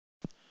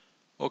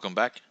Welcome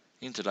back.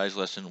 In today's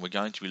lesson, we're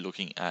going to be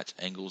looking at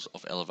angles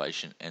of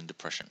elevation and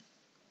depression.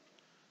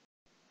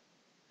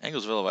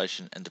 Angles of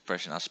elevation and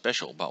depression are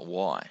special, but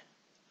why?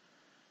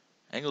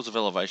 Angles of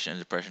elevation and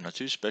depression are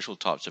two special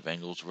types of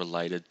angles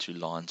related to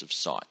lines of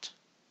sight.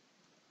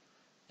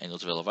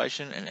 Angles of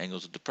elevation and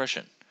angles of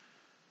depression.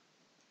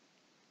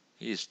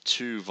 Here's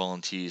two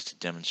volunteers to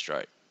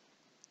demonstrate.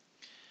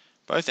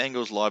 Both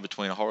angles lie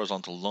between a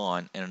horizontal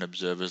line and an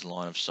observer's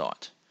line of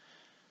sight.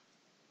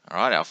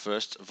 Alright, our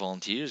first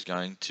volunteer is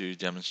going to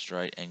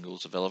demonstrate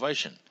angles of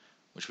elevation,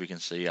 which we can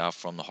see are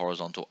from the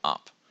horizontal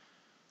up.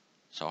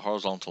 So a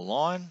horizontal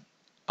line,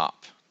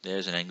 up.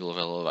 There's an angle of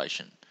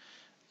elevation.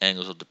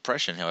 Angles of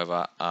depression,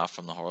 however, are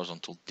from the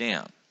horizontal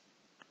down.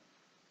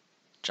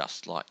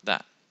 Just like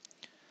that.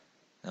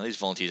 Now these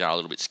volunteers are a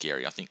little bit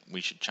scary. I think we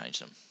should change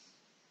them.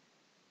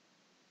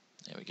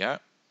 There we go.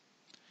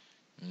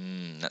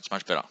 That's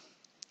much better.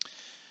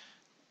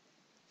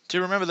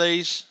 To remember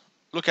these,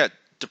 look at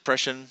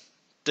depression,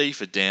 D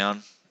for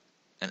down,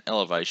 and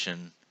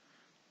elevation,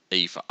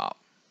 E for up.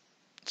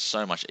 It's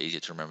so much easier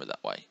to remember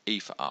that way. E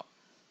for up.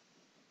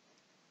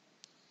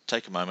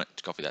 Take a moment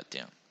to copy that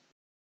down.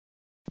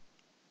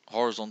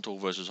 Horizontal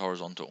versus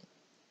horizontal.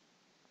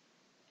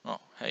 Oh,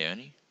 hey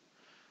Ernie.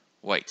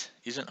 Wait,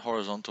 isn't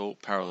horizontal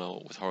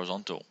parallel with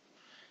horizontal?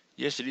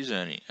 Yes, it is,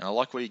 Ernie, and I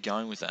like where you're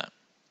going with that.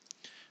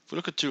 If we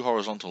look at two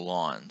horizontal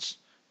lines,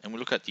 and we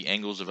look at the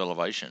angles of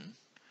elevation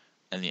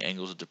and the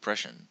angles of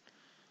depression,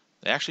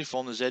 they actually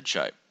form the Z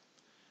shape.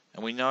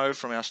 And we know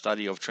from our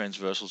study of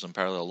transversals and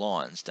parallel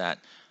lines that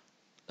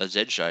a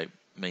Z shape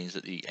means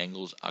that the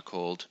angles are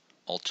called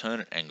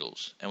alternate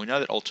angles. And we know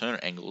that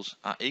alternate angles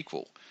are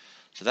equal.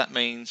 So that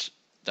means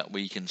that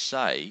we can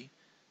say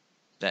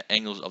that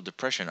angles of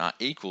depression are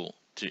equal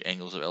to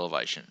angles of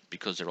elevation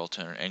because they're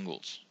alternate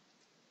angles.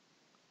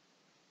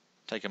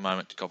 Take a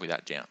moment to copy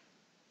that down.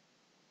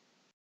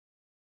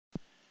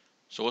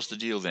 So what's the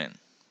deal then?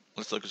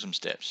 Let's look at some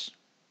steps.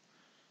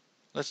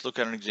 Let's look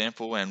at an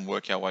example and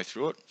work our way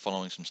through it,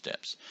 following some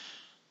steps.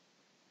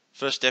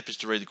 First step is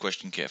to read the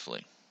question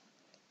carefully.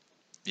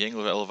 The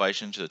angle of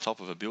elevation to the top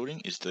of a building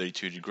is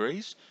 32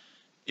 degrees.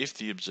 If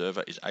the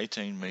observer is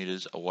 18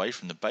 meters away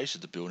from the base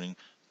of the building,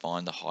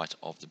 find the height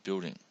of the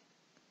building.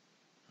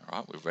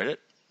 Alright, we've read it,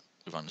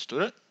 we've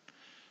understood it.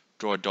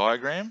 Draw a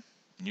diagram.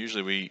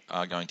 Usually we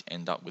are going to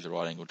end up with a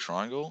right angled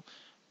triangle,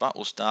 but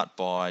we'll start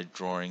by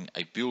drawing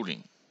a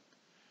building.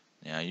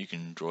 Now you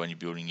can draw any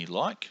building you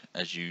like.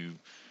 As you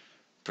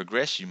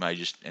progress, you may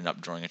just end up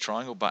drawing a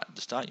triangle, but at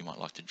the start you might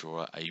like to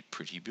draw a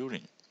pretty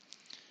building.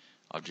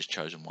 I've just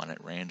chosen one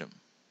at random.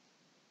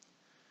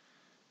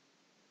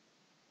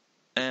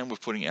 And we're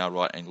putting our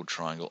right angled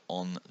triangle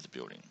on the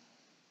building.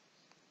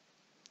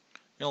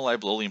 We're going to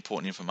label all the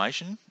important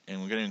information,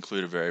 and we're going to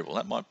include a variable.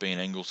 That might be an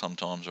angle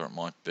sometimes, or it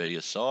might be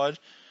a side.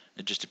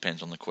 It just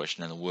depends on the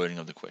question and the wording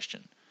of the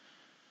question.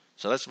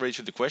 So let's read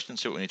through the question and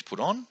see what we need to put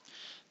on.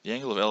 The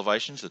angle of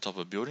elevation to the top of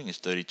a building is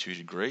 32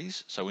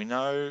 degrees. So we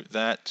know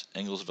that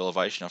angles of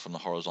elevation are from the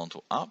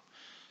horizontal up.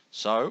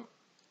 So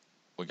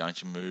we're going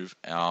to move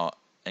our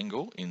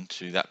angle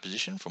into that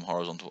position from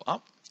horizontal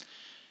up.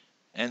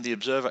 And the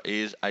observer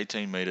is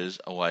 18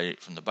 meters away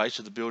from the base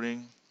of the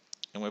building.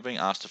 And we're being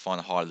asked to find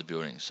the height of the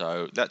building.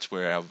 So that's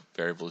where our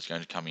variable is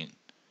going to come in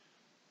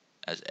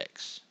as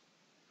x.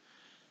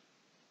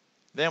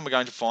 Then we're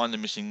going to find the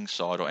missing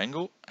side or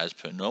angle as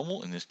per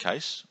normal. In this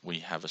case, we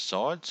have a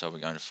side, so we're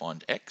going to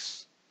find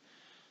x.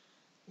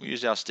 We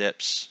use our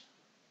steps,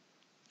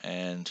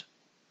 and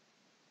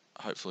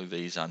hopefully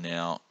these are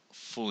now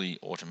fully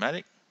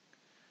automatic.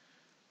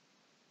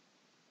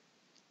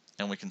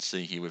 And we can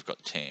see here we've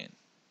got tan.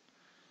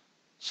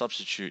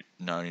 Substitute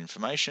known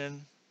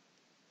information,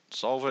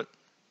 solve it,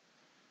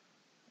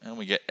 and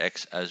we get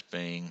x as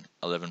being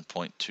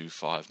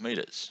 11.25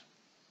 meters.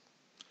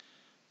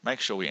 Make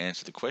sure we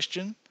answer the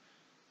question.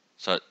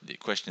 So the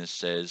question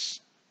says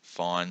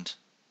find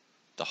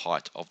the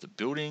height of the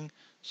building.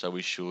 So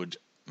we should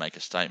make a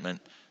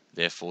statement,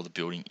 therefore the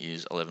building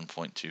is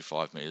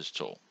 11.25 meters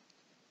tall.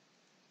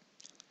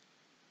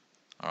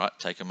 Alright,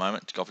 take a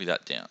moment to copy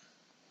that down.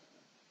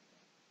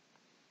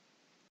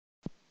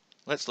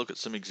 Let's look at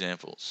some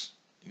examples.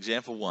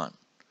 Example 1.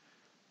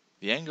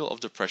 The angle of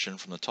depression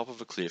from the top of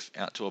a cliff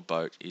out to a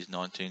boat is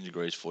 19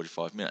 degrees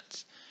 45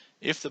 minutes.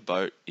 If the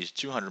boat is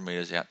 200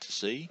 meters out to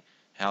sea,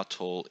 how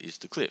tall is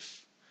the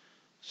cliff?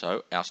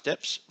 So our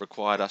steps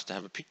required us to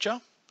have a picture.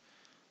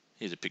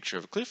 Here's a picture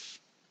of a cliff.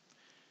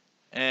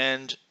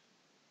 And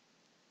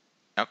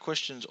our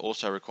questions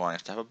also require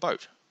us to have a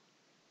boat.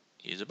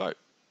 Here's a boat.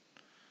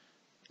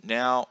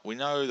 Now we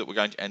know that we're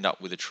going to end up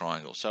with a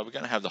triangle. So we're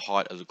going to have the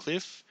height of the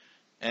cliff,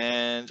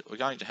 and we're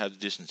going to have the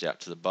distance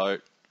out to the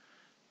boat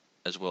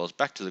as well as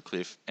back to the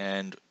cliff.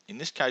 And in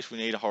this case we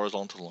need a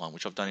horizontal line,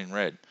 which I've done in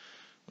red.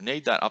 We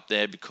need that up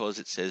there because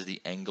it says the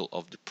angle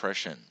of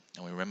depression.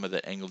 And we remember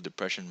that angle of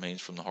depression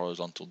means from the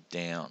horizontal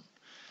down.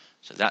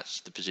 So that's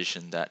the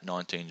position that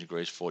 19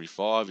 degrees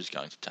 45 is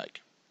going to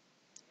take.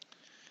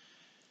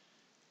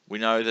 We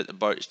know that the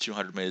boat is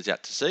 200 meters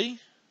out to sea.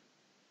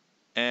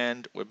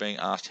 and we're being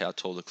asked how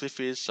tall the cliff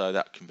is, so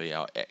that can be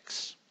our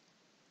x.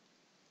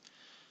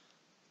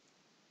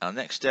 Our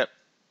next step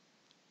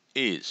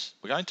is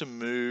we're going to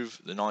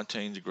move the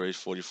 19 degrees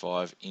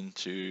 45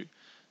 into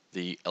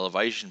the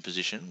elevation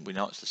position. We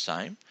know it's the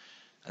same,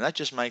 and that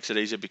just makes it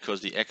easier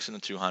because the x and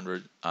the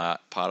 200 are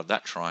part of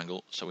that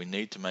triangle, so we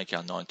need to make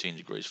our 19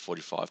 degrees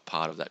 45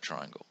 part of that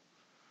triangle.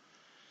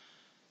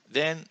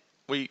 Then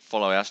we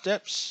follow our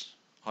steps: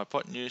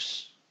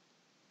 hypotenuse,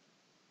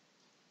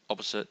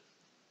 opposite,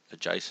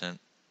 adjacent,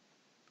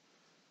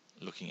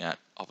 looking at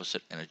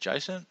opposite and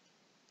adjacent,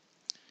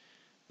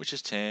 which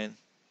is tan,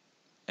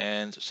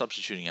 and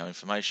substituting our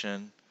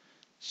information,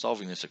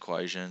 solving this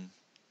equation,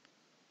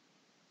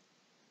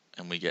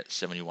 and we get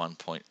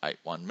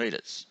 71.81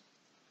 meters.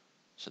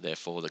 So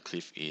therefore the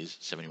cliff is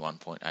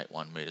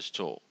 71.81 meters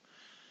tall.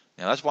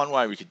 Now that's one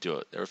way we could do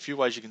it. There are a few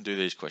ways you can do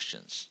these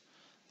questions.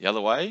 The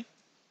other way,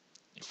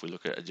 if we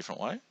look at it a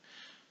different way,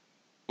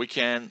 we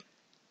can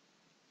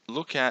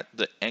look at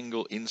the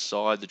angle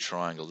inside the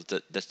triangle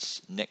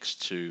that's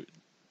next to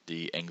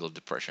the angle of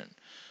depression.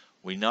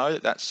 We know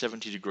that that's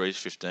 70 degrees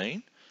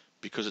 15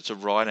 because it's a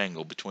right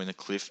angle between the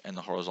cliff and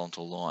the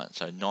horizontal line.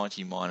 So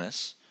 90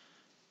 minus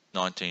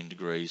 19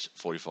 degrees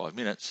 45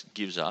 minutes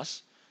gives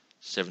us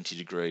 70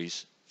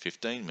 degrees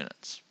 15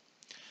 minutes.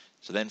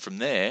 So then from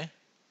there,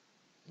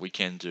 we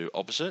can do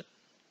opposite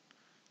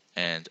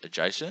and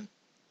adjacent,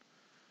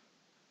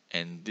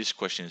 and this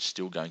question is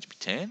still going to be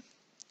tan.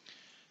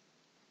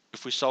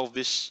 If we solve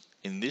this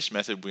in this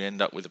method, we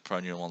end up with a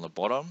pronumeral on the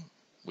bottom,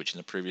 which in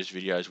the previous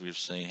videos we've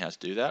seen how to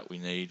do that. We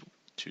need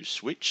to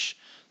switch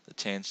the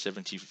tan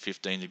 70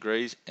 15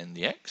 degrees and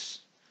the x.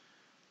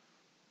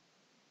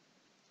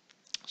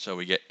 So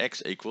we get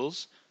x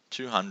equals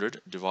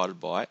 200 divided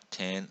by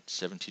tan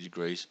 70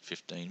 degrees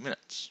 15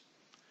 minutes.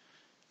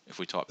 If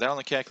we type that on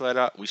the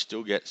calculator, we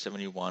still get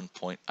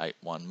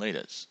 71.81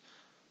 meters.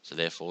 So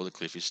therefore the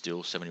cliff is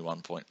still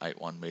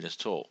 71.81 meters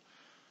tall.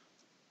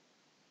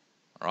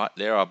 Alright,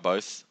 there are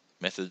both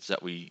methods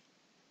that we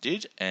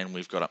did, and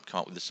we've come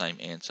up with the same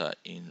answer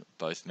in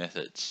both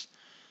methods.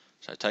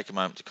 So take a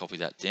moment to copy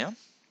that down.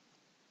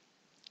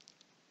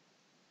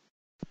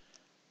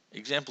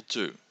 Example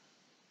 2.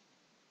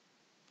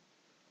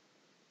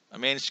 A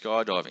man is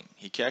skydiving.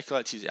 He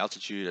calculates his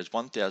altitude as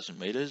 1,000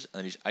 meters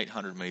and is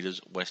 800 meters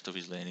west of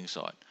his landing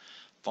site.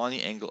 Find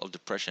the angle of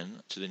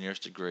depression to the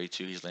nearest degree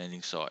to his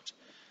landing site.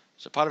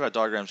 So part of our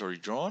diagram is already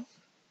drawn.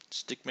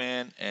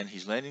 Stickman and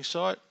his landing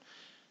site.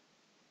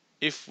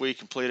 If we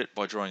complete it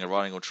by drawing a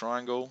right angle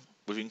triangle,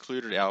 we've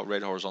included our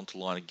red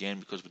horizontal line again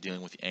because we're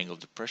dealing with the angle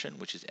of depression,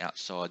 which is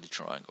outside the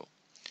triangle.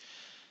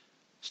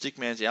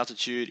 Stickman's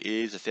altitude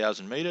is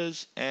 1,000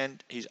 meters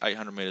and he's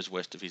 800 meters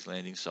west of his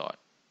landing site.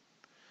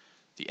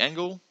 The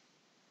angle,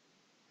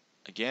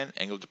 again,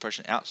 angle of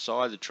depression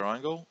outside the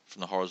triangle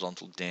from the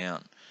horizontal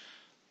down.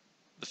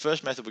 The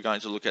first method we're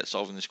going to look at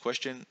solving this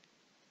question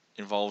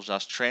involves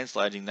us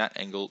translating that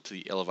angle to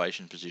the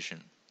elevation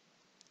position.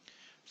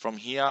 From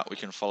here, we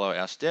can follow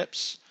our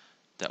steps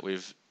that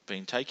we've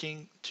been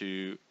taking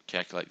to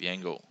calculate the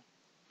angle.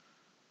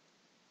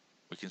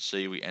 We can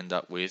see we end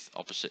up with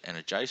opposite and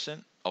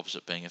adjacent,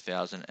 opposite being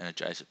 1,000 and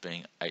adjacent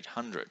being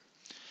 800.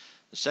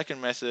 The second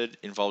method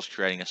involves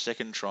creating a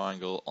second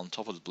triangle on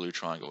top of the blue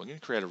triangle. We're going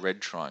to create a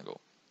red triangle.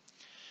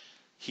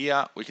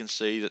 Here we can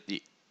see that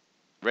the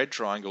red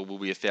triangle will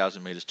be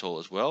 1,000 meters tall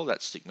as well.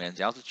 That's Stickman's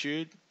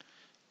altitude,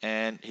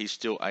 and he's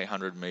still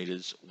 800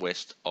 meters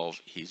west of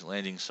his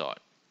landing site.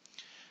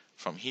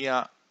 From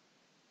here,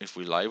 if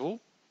we label,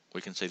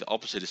 we can see the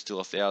opposite is still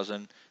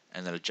 1,000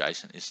 and that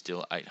adjacent is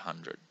still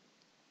 800.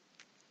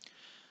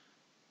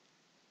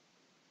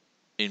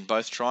 In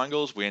both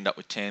triangles, we end up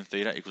with tan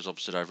theta equals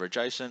opposite over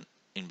adjacent.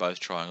 In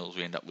both triangles,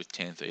 we end up with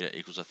tan theta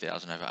equals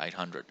 1,000 over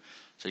 800.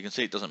 So you can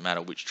see it doesn't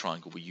matter which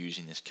triangle we use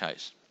in this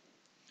case.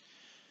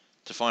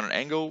 To find an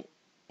angle,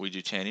 we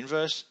do tan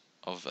inverse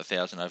of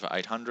 1,000 over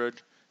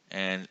 800,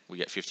 and we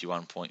get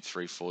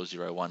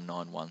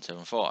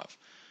 51.3401975,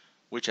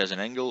 which as an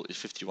angle is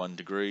 51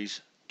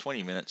 degrees,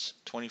 20 minutes,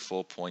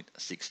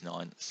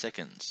 24.69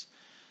 seconds.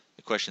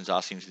 The question is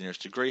asking to the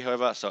nearest degree,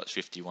 however, so it's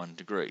 51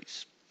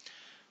 degrees.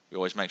 We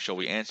always make sure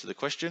we answer the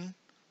question.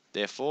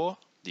 Therefore,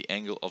 the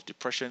angle of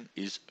depression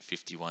is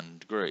 51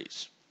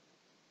 degrees.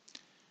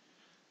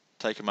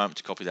 Take a moment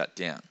to copy that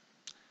down.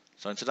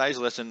 So in today's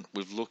lesson,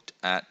 we've looked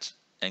at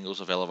angles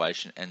of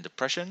elevation and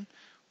depression.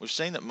 We've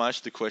seen that most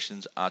of the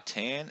questions are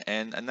tan,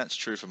 and that's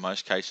true for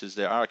most cases.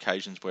 There are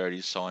occasions where it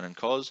is sine and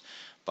cos,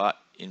 but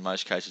in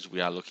most cases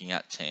we are looking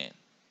at tan.